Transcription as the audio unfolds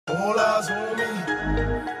eyes on me.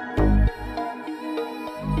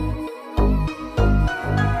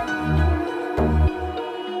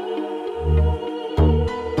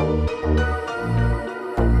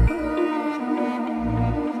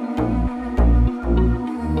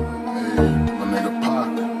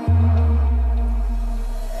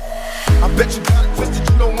 Bet you got it twisted,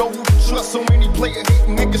 you don't know who to trust. So many player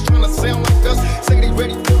hating niggas trying to sound like us. Say they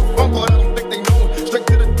ready for the funk, but I don't think they know it. Straight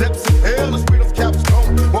to the depths of hell, that's where those cowards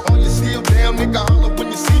gone. Well, all you still down, nigga, holler when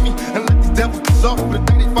you see me. And let these devils be soft for the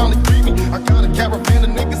day they finally free me. I got a caravan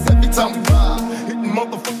of niggas every time we ride, hitting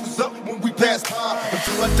motherfuckers up when we pass by.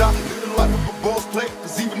 Until I die, live the life of a boss player.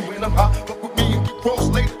 Cause even when I'm high, fuck with me and get cross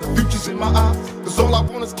later. The future's in my eyes. Cause all I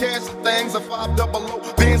want is cash and things. I 5 double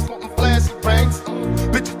O, bands wanting flashy rings.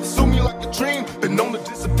 Bitches pursue me like a dream. Been known to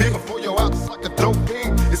disappear before your eyes like a dope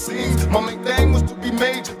thing. It seems my main thing was to be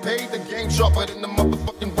major. Paid the game sharper than the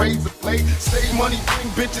motherfucking razor blade. Save money, bring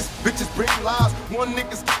bitches, bitches bring lies. One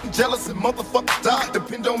nigga's getting jealous and motherfuckers die.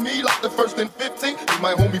 Depend on me like the first and 15. They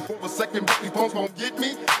might hold me for a second, but these phones won't get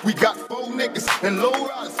me. We got 4 niggas and low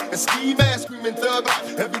riders and ski masks screaming thug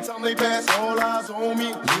life. Every time they pass, all eyes on me.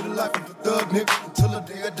 Live the life of a thug nigga until the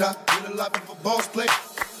day I die. Live the life of a boss player.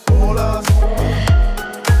 All eyes on me.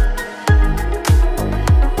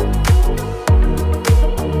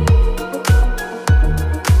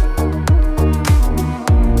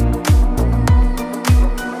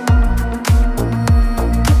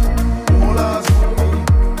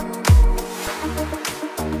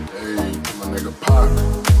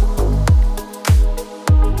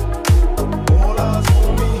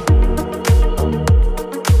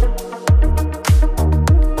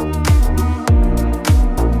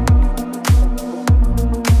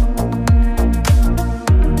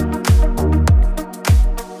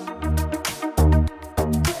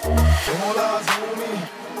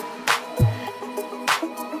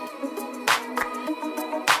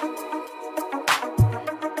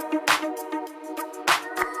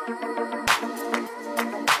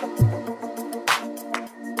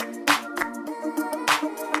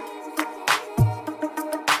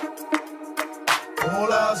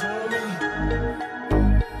 All eyes on me.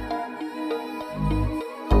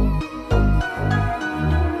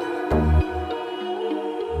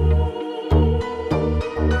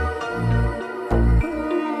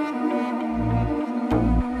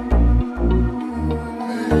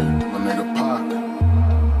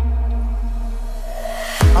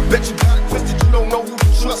 I bet you got it twisted, you don't know who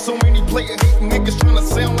to trust. So many player hating niggas trying to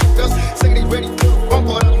sound like us. Say they ready for the funk,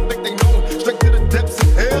 but I don't think they know it. Straight to the depths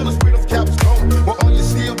of hell, that's where those cowards gone. Well, all you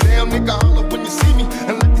still down, nigga, holler when you see me.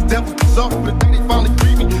 And let these devils be soft for the day they finally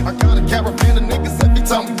free me. I got a caravan of niggas every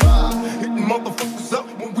time we ride, hitting motherfuckers up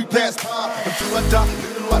when we pass by. Until I die,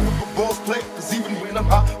 live the life of a boss player. Cause even when I'm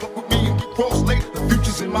high, fuck with me and get cross later. The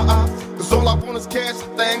future's in my eyes. Cause all I want is cash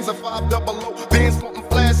and things. I 5 double O, bands wanting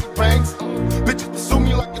flashy rings. Bitches pursue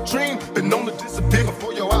me like a dream. Been known to disappear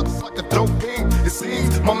before your eyes like a dope thing. It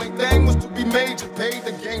seems my main thing was to be major. Paid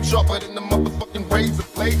the game sharper than the motherfucking razor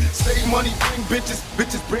blade. Save money, bring bitches,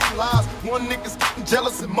 bitches bring lies. One nigga's getting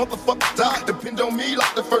jealous and motherfuckers die. Depend on me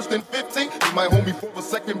like the first and 15. They might hold me for a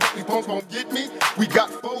second, but these phones won't get me. We got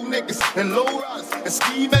 4 niggas and low riders and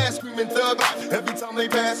ski masks screaming thug life. Every time they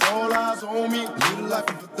pass, all eyes on me. Live the life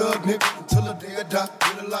of a thug nigga until the day I die.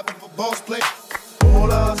 Live the life of a boss player.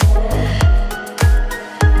 All eyes on me.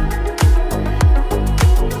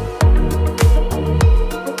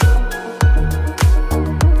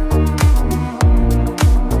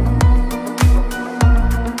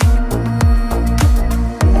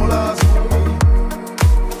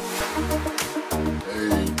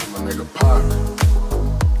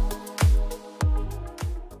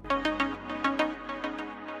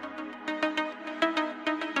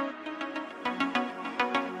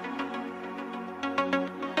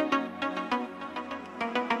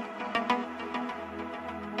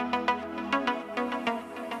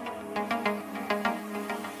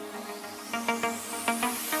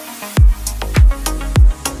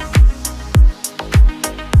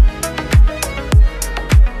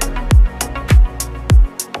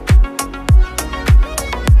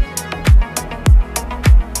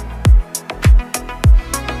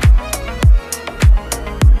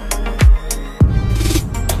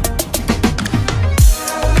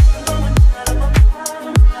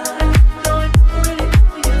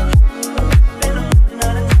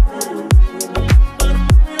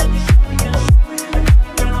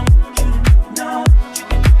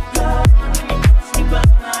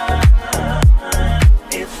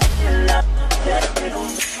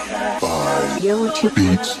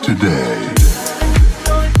 YolcuBeats today.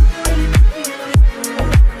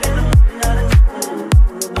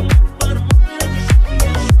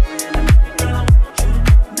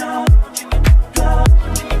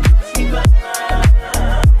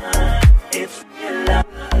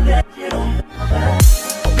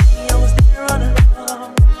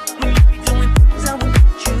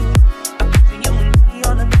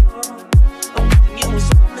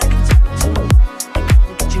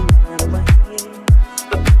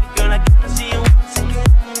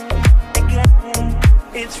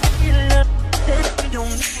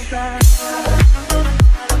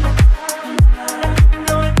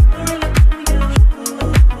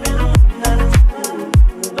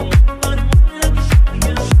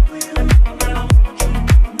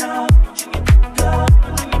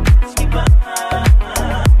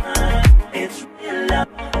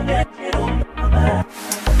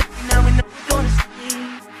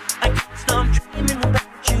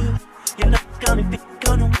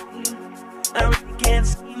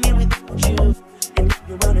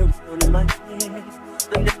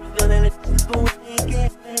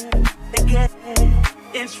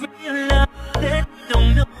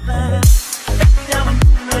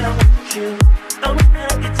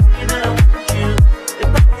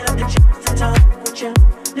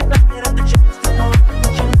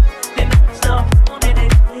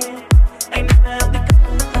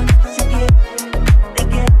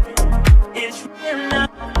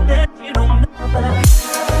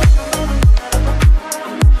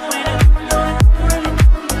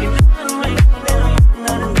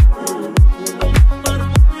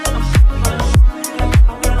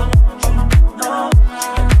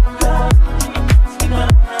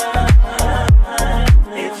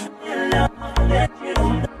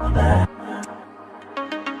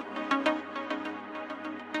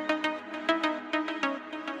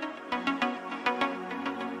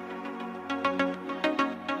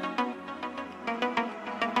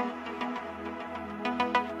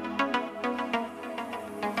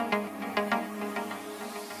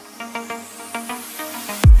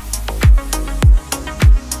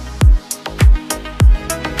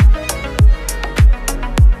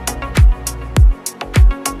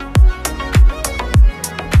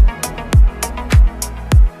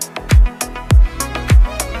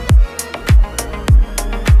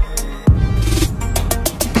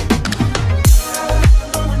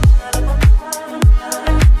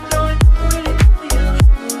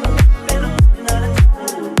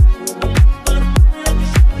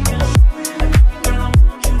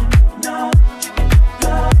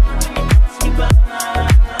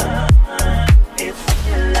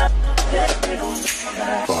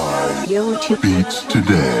 YolcuBeats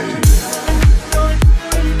today.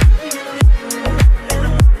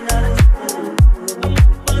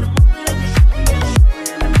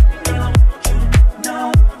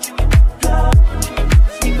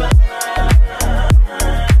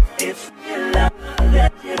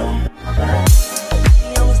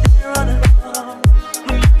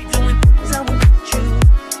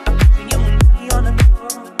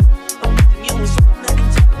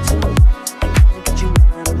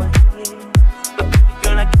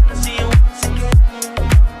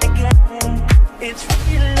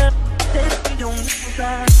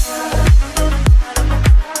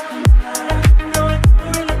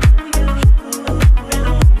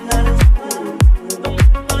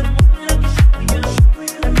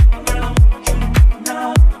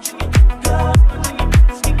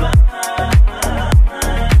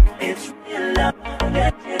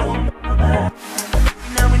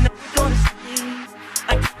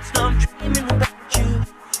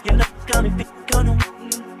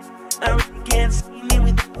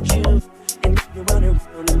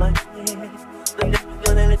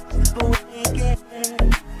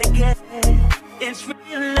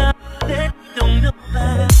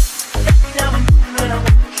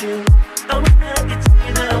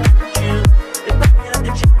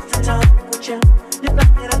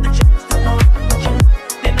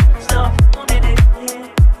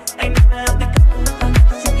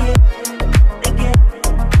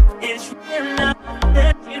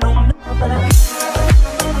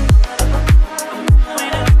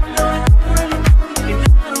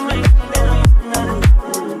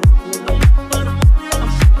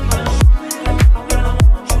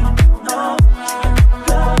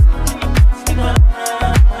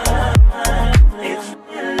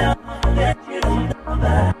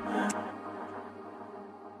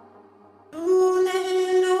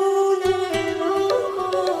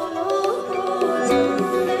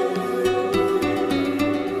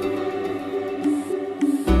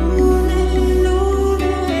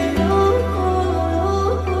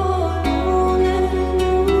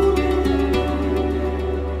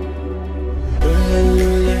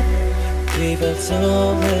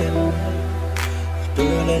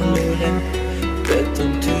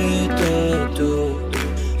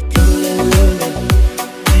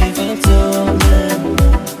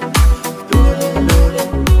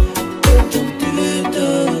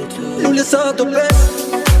 Lule sa to best,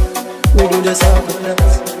 we do this all for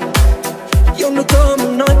us. Yo, nu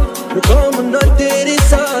kommer nåt, det är det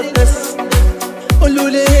sadness. Och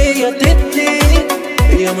Lule, jag tänkte,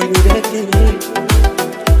 jag må gå där till mig.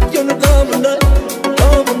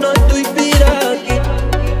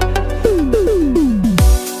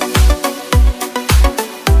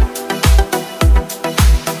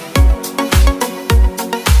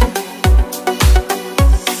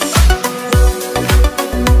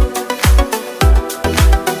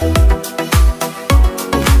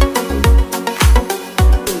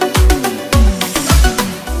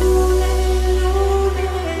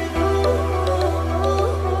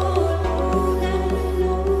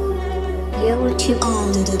 YouTube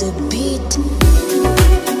on the beat.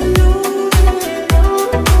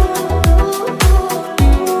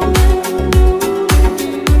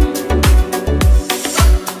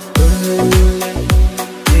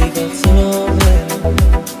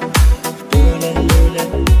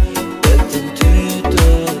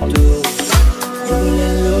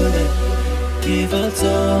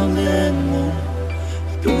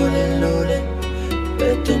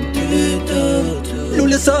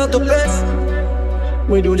 Lule satt och press,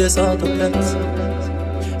 we do this out of plans.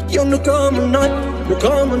 Jo, nu kommer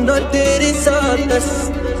natt, det är din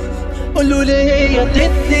sadness. Och Lule är jag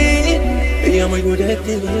ditt, jag må gå det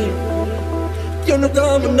till dig. Jo, nu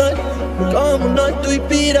kommer natt, du är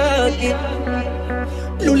piraki.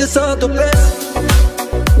 Lule satt och press,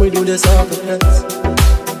 we do this out of plans.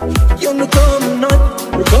 Jo, nu kommer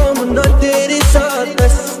natt, det är din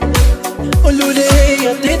sadness. Och Lule är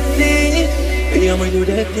jag ditt, jag må gå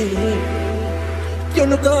det till dig. Jo,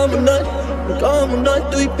 nu kommer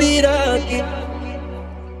natt, du är piraki.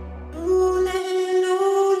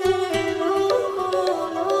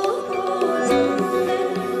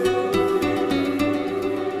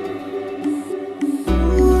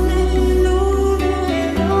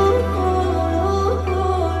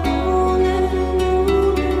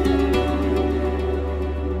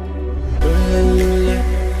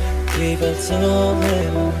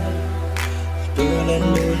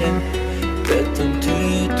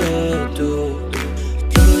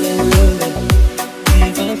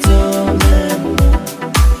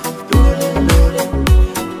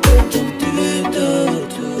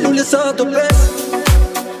 Lule satt och press,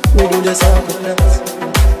 we do this out of plans.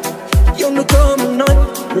 Jo, nu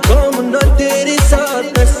kommer natt, det är din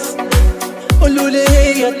sadness. Och Lule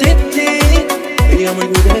är jag ditt, jag må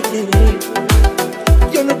gå det till dig.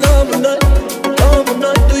 Jo, nu kommer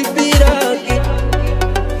natt, du är piraki.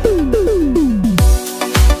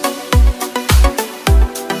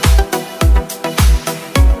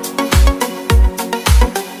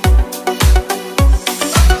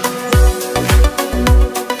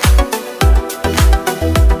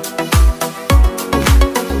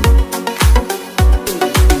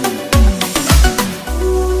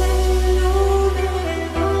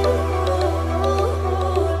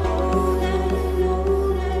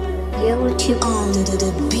 YouTube on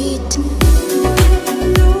the beat.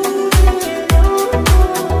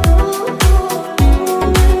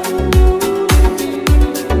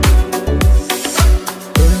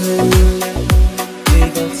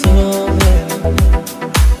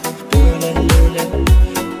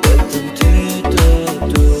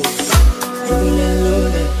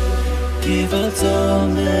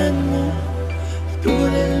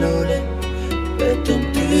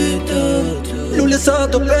 Lule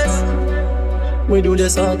satt och press, we do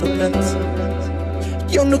this out of plans.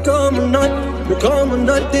 Jo, nu kommer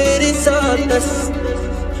natt, det är din sadness.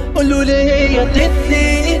 Och Lule är jag ditt,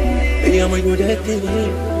 jag må gå det till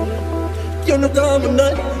dig. Jo, nu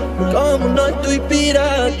kommer natt, du är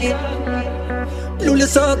piraki. Lule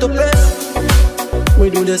satt och press, we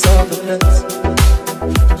do this out of plans.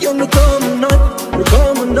 Jo, nu kommer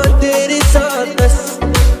natt, det är din sadness.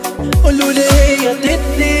 Och Lule är jag ditt,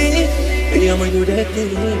 jag må gå det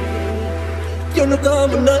till dig. Jo, nu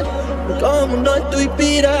kommer natt, du är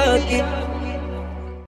piraki.